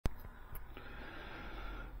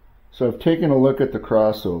So I've taken a look at the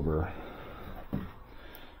crossover,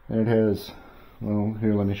 and it has, well,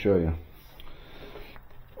 here, let me show you.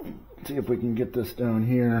 See if we can get this down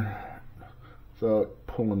here without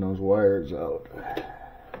pulling those wires out.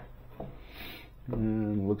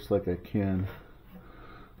 And looks like I can.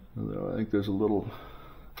 Although I think there's a little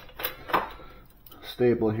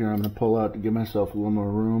staple here I'm going to pull out to give myself a little more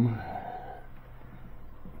room.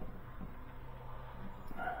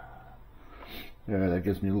 Yeah, that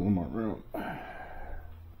gives me a little more room.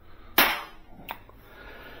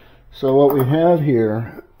 So what we have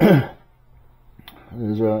here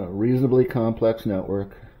is a reasonably complex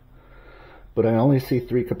network, but I only see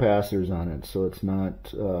 3 capacitors on it, so it's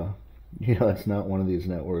not, it's not one of these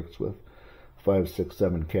networks with 5, 6,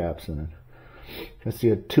 7 caps in it. I see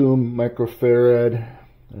a 2 microfarad,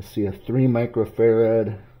 I see a 3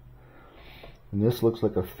 microfarad, and this looks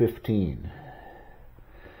like a 15.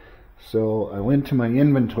 So I went to my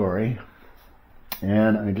inventory,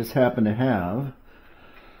 and I just happen to have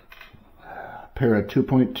a pair of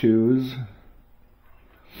 2.2s,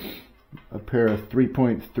 a pair of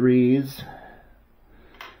 3.3s,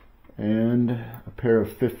 and a pair of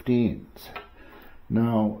 15s.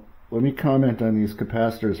 Now, let me comment on these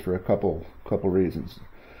capacitors for a couple reasons.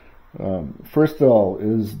 First of all,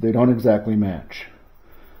 is they don't exactly match.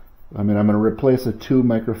 I mean, I'm going to replace a 2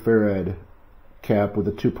 microfarad cap with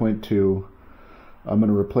a 2.2. I'm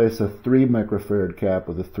going to replace a 3 microfarad cap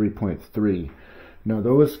with a 3.3. Now,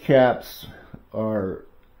 those caps are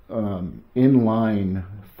in line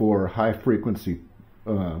for high frequency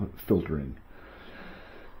filtering.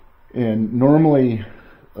 And normally,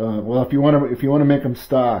 well, if you want to make them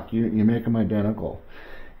stock, you make them identical.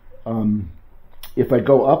 If I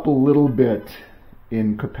go up a little bit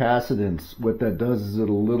in capacitance, what that does is it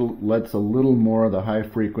lets a little more of the high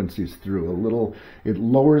frequencies through. It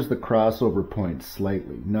lowers the crossover point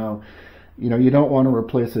slightly. Now, you don't want to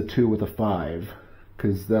replace a 2 with a 5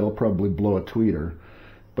 because that'll probably blow a tweeter.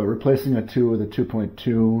 But replacing a 2 with a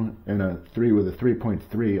 2.2 and a 3 with a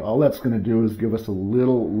 3.3, all that's going to do is give us a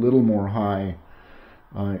little more high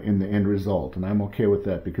in the end result, and I'm okay with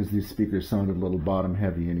that because these speakers sounded a little bottom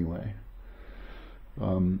heavy anyway.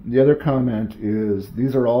 The other comment is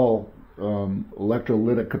these are all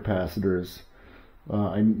electrolytic capacitors.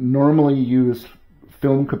 I normally use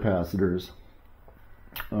film capacitors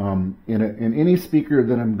in any speaker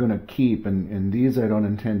that I'm going to keep, and these I don't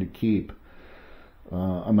intend to keep.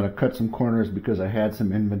 I'm going to cut some corners because I had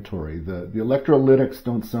some inventory. The electrolytics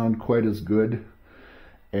don't sound quite as good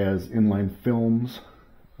as inline films,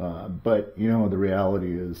 but the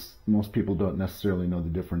reality is most people don't necessarily know the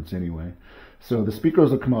difference anyway. So the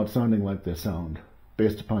speakers will come out sounding like they sound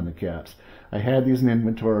based upon the caps. I had these in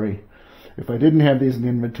inventory. If I didn't have these in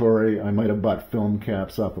inventory, I might have bought film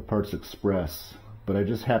caps off of Parts Express, but I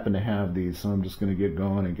just happen to have these, so I'm just going to get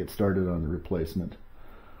going and get started on the replacement.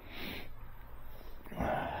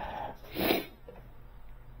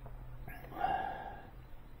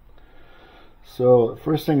 So the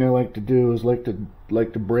first thing I like to do is like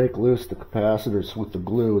to break loose the capacitors with the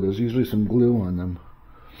glue. There's usually some glue on them.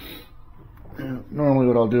 Normally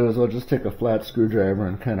what I'll do is I'll just take a flat screwdriver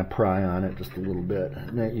and kind of pry on it just a little bit.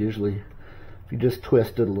 And that usually, if you just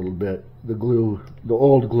twist it a little bit, the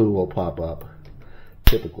old glue will pop up.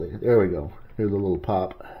 Typically. There we go. Here's a little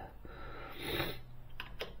pop.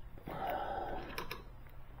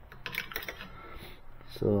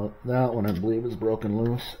 So that one I believe is broken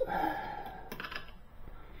loose.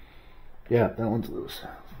 Yeah, that one's loose.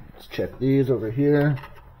 Let's check these over here.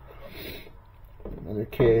 Another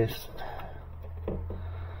case.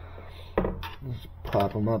 Just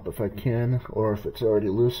pop them up if I can, or if it's already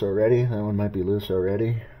loose already. That one might be loose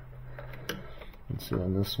already. Let's see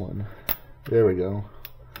on this one. There we go.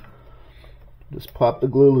 Just pop the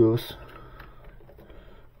glue loose.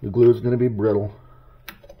 The glue is going to be brittle.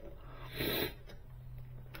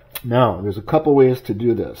 Now, there's a couple ways to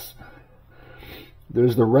do this.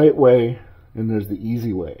 There's the right way and there's the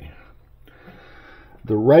easy way.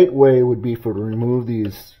 The right way would be to remove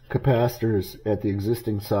these capacitors at the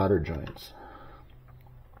existing solder joints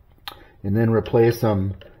and then replace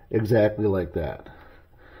them exactly like that.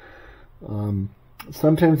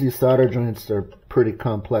 Sometimes these solder joints are pretty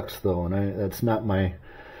complex though, and that's not my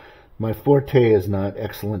forte is not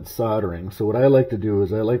excellent soldering. So what I like to do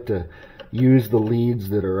is I like to use the leads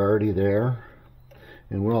that are already there,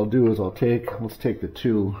 and what I'll do is let's take the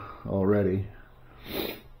 2 already,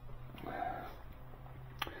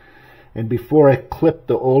 and before I clip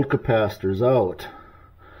the old capacitors out,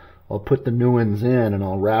 I'll put the new ones in and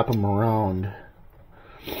I'll wrap them around.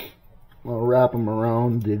 I'll wrap them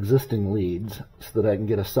around the existing leads so that I can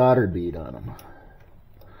get a solder bead on them.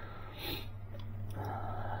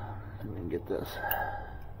 get this.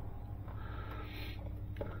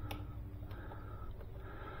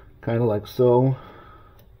 Kind of like so.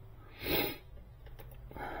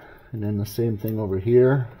 And then the same thing over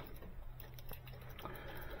here.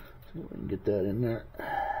 See if we can get that in there.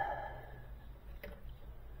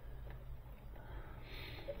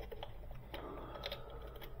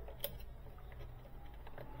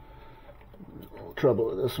 A little trouble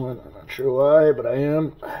with this one. I'm not sure why, but I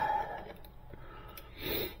am.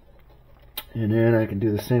 And then I can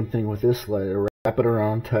do the same thing with this slider. Wrap it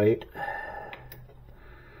around tight.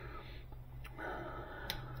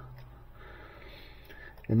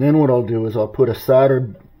 And then what I'll do is I'll put a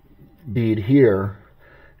solder bead here,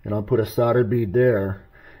 and I'll put a solder bead there,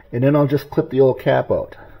 and then I'll just clip the old cap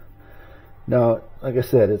out. Now, like I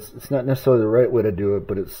said, it's not necessarily the right way to do it,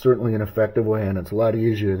 but it's certainly an effective way, and it's a lot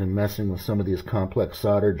easier than messing with some of these complex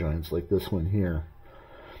solder joints like this one here.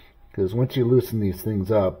 Because once you loosen these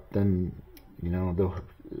things up, then, you know,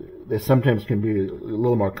 they sometimes can be a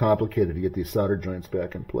little more complicated to get these solder joints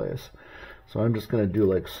back in place. So I'm just going to do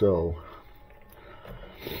like so.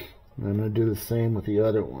 And I'm going to do the same with the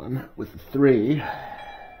other one, with the 3.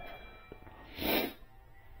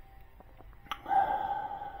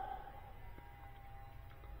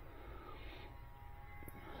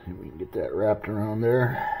 See if we can get that wrapped around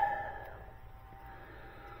there.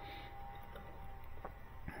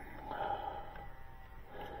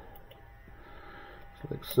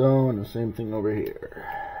 Like so, and the same thing over here.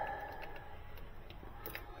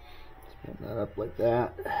 Spin that up like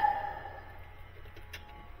that.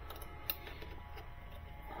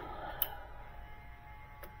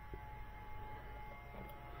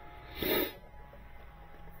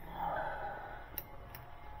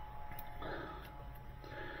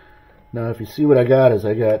 Now if you see what I got is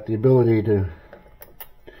I got the ability to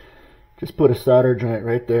just put a solder joint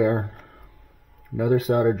right there, another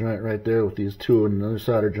solder joint right there with these two, and another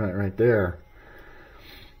solder joint right there,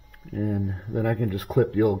 and then I can just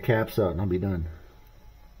clip the old caps out and I'll be done.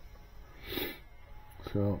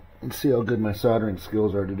 So let's see how good my soldering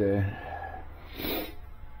skills are today.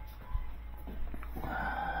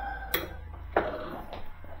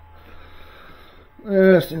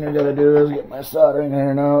 First thing I gotta do is get my soldering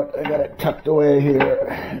iron out. I got it tucked away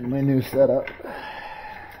here in my new setup.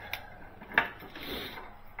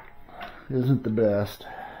 Isn't the best.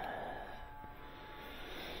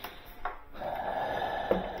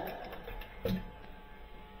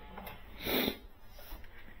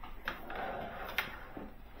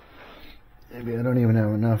 Maybe I don't even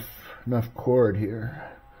have enough cord here.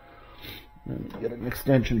 Let me get an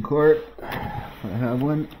extension cord if I have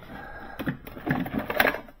one.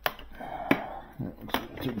 That looks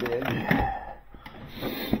too big.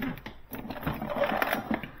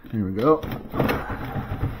 Here we go.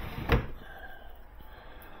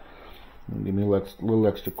 Give me a little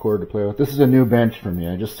extra cord to play with. This is a new bench for me.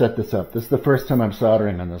 I just set this up. This is the first time I'm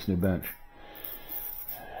soldering on this new bench.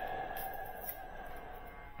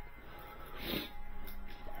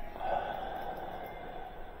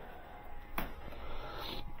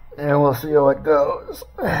 And we'll see how it goes.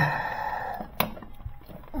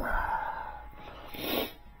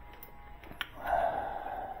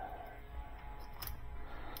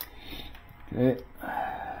 Okay.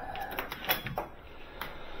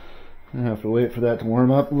 I have to wait for that to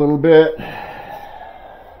warm up a little bit.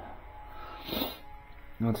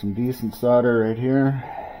 Got some decent solder right here.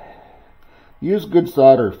 Use good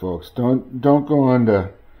solder, folks. Don't go onto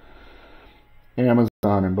Amazon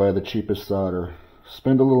and buy the cheapest solder.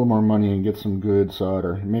 Spend a little more money and get some good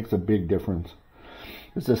solder. It makes a big difference.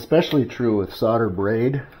 It's especially true with solder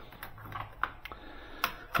braid.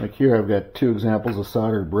 Like here I've got 2 examples of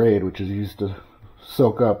soldered braid, which is used to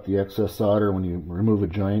soak up the excess solder when you remove a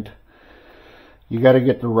joint. You got to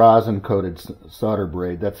get the rosin coated solder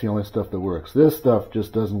braid. That's the only stuff that works. This stuff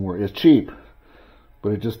just doesn't work. It's cheap,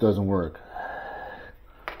 but it just doesn't work.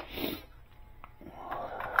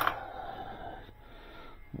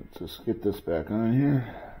 Let's just get this back on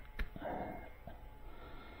here.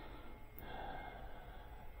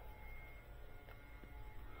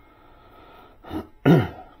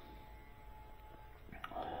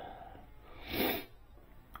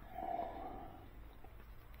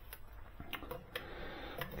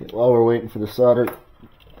 While we're waiting for the solder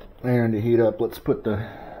iron to heat up, let's put the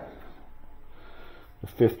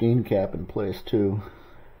 15 cap in place too.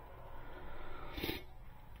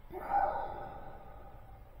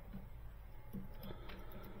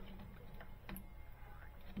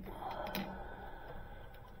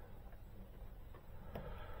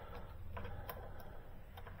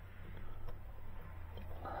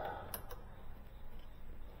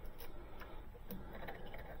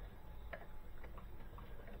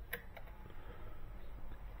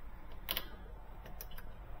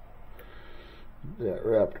 that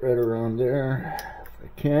wrapped right around there if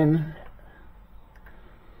I can.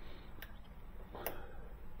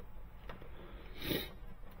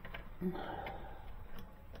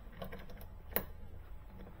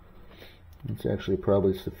 It's actually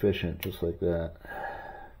probably sufficient, just like that.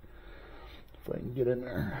 If I can get in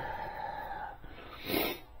there.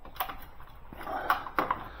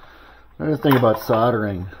 Another thing about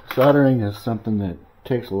soldering. Soldering is something that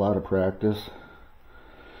takes a lot of practice.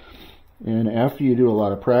 And after you do a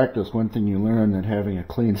lot of practice, one thing you learn that having a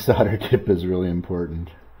clean solder tip is really important.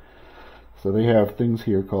 So they have things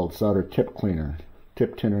here called solder tip cleaner,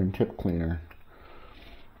 tip tinner and tip cleaner,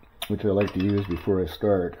 which I like to use before I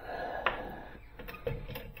start.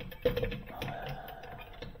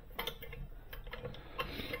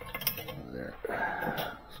 There.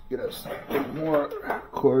 Let's get us some more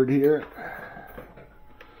cord here.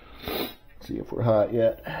 See if we're hot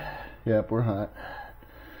yet. Yep, we're hot.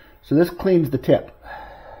 So this cleans the tip.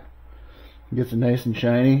 Gets it nice and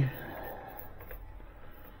shiny.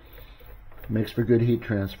 Makes for good heat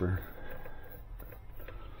transfer.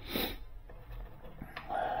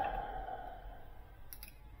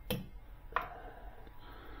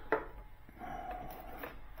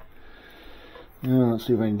 Now let's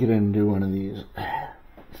see if I can get in and do one of these.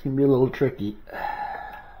 It's going to be a little tricky.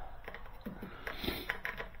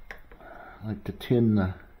 I like to tin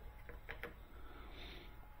the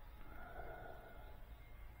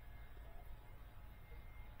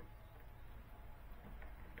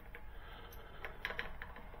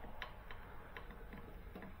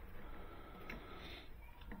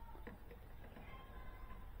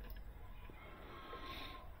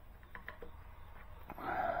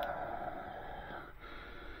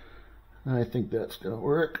I think that's going to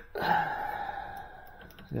work.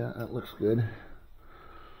 Yeah, that looks good.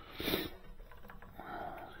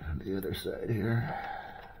 The other side here.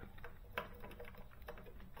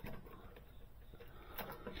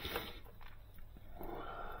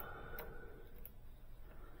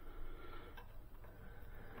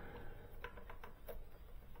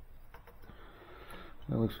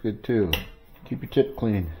 That looks good too. Keep your tip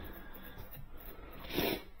clean.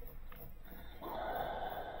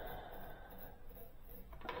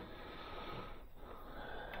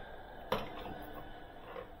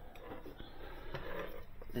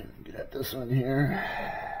 Get at this one here.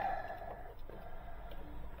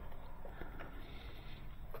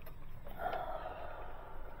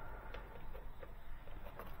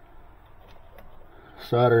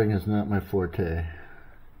 Soldering is not my forte.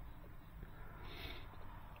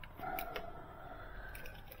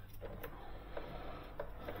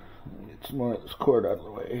 Get some more of this cord out of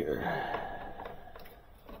the way here.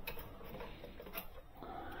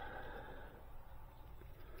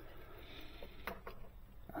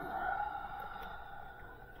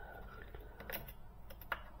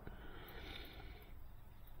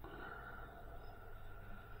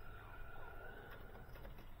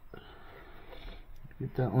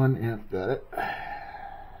 Get that one, yeah, got it. Put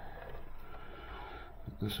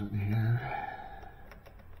this one here.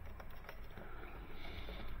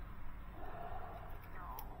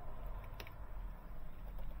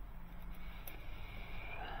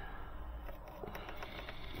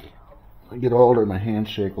 I get older, my hands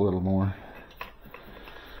shake a little more.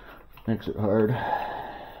 Makes it hard.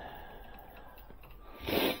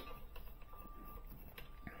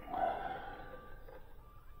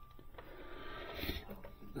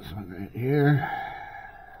 This one right here.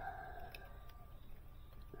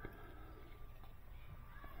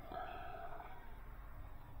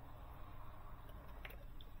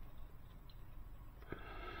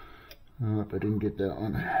 Oh, I didn't get that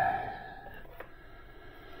one.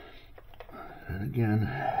 And again.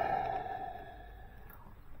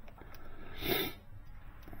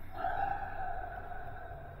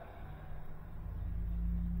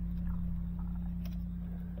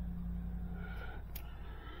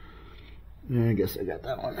 Yeah, I guess I got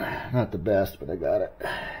that one. Not the best, but I got it.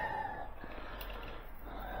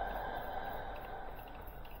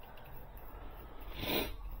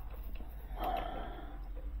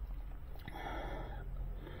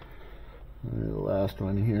 And the last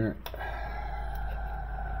one here.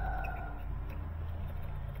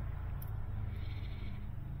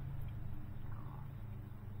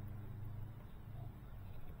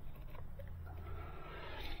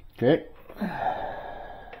 Okay.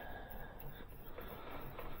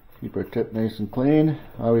 Keep our tip nice and clean.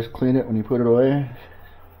 Always clean it when you put it away.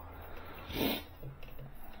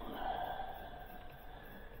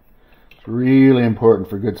 It's really important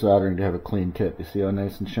for good soldering to have a clean tip. You see how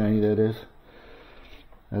nice and shiny that is?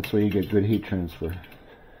 That's where you get good heat transfer.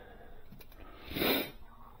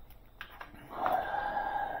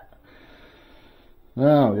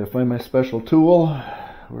 gotta find my special tool.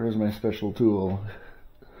 Where is my special tool?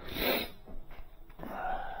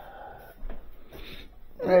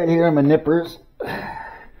 Right here are my nippers.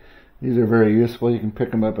 These are very useful. You can pick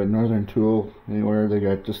them up at Northern Tool, anywhere. They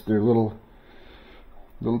got just their little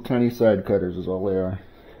tiny side cutters is all they are.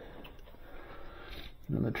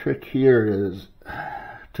 And the trick here is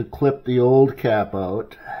to clip the old cap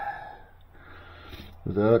out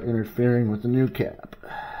without interfering with the new cap.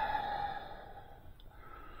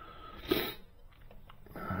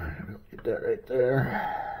 Alright, we'll get that right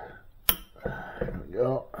there. There we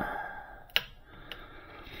go.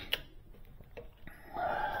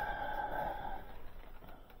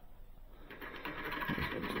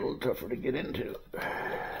 It's a little tougher to get into.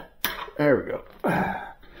 There we go.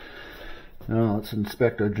 Now let's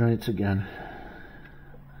inspect our joints again.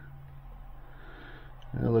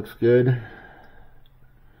 That looks good.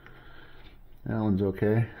 That one's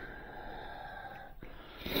okay.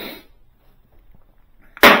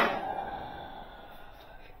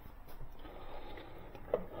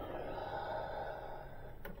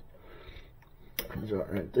 Comes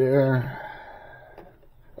out right there.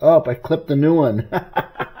 Oh, I clipped the new one.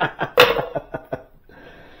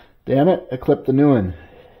 Damn it, I clipped the new one.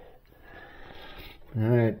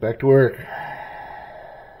 Alright, back to work.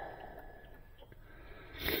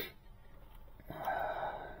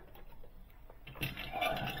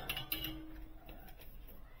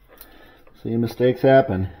 See, mistakes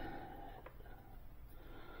happen.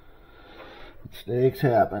 Mistakes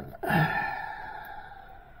happen.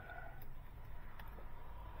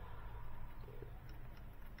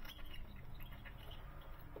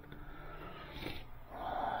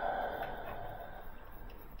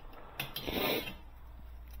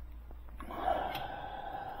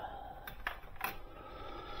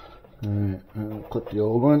 Alright, I'll clip the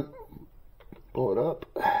old one, pull it up.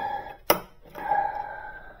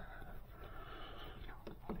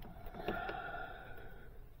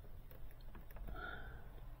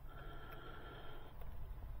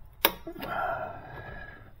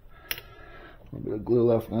 A little bit of glue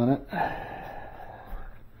left on it.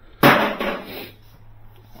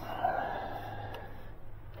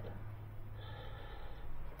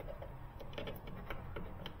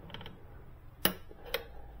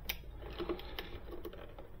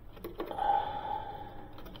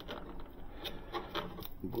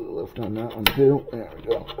 Glue left on that one too. There we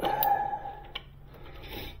go.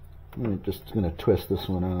 I'm just going to twist this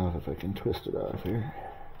one off if I can twist it off here.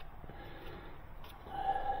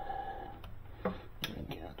 I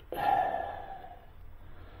can't.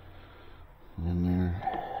 In there.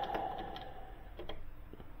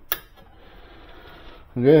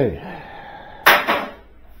 Okay.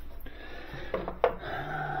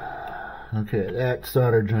 Okay, that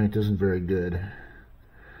solder joint isn't very good.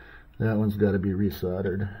 That one's got to be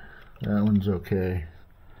resoldered. That one's okay.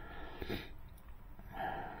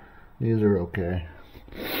 These are okay.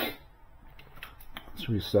 Let's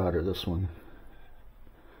resolder this one.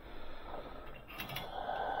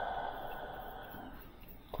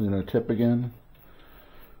 Clean our tip again.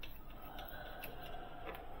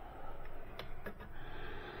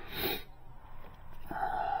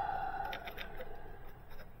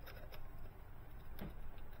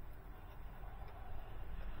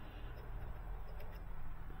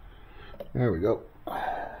 There we go.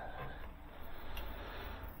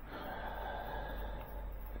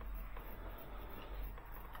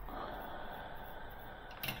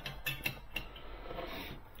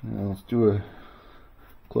 Now let's do a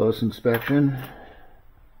close inspection.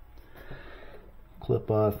 Clip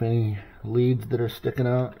off any leads that are sticking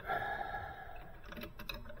out.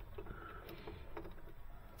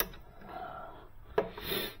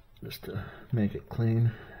 Just to make it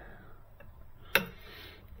clean.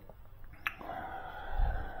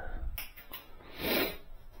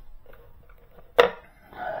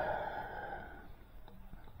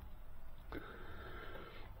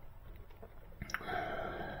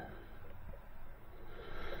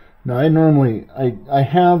 Now I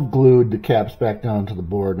have glued the caps back down to the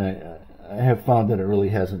board, and I have found that it really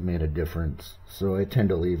hasn't made a difference. So I tend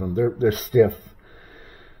to leave them. They're stiff.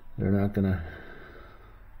 They're not gonna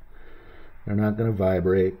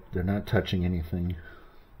vibrate. They're not touching anything.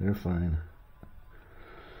 They're fine.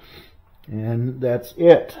 And that's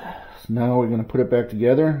it. So now we're gonna put it back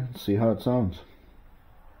together and see how it sounds.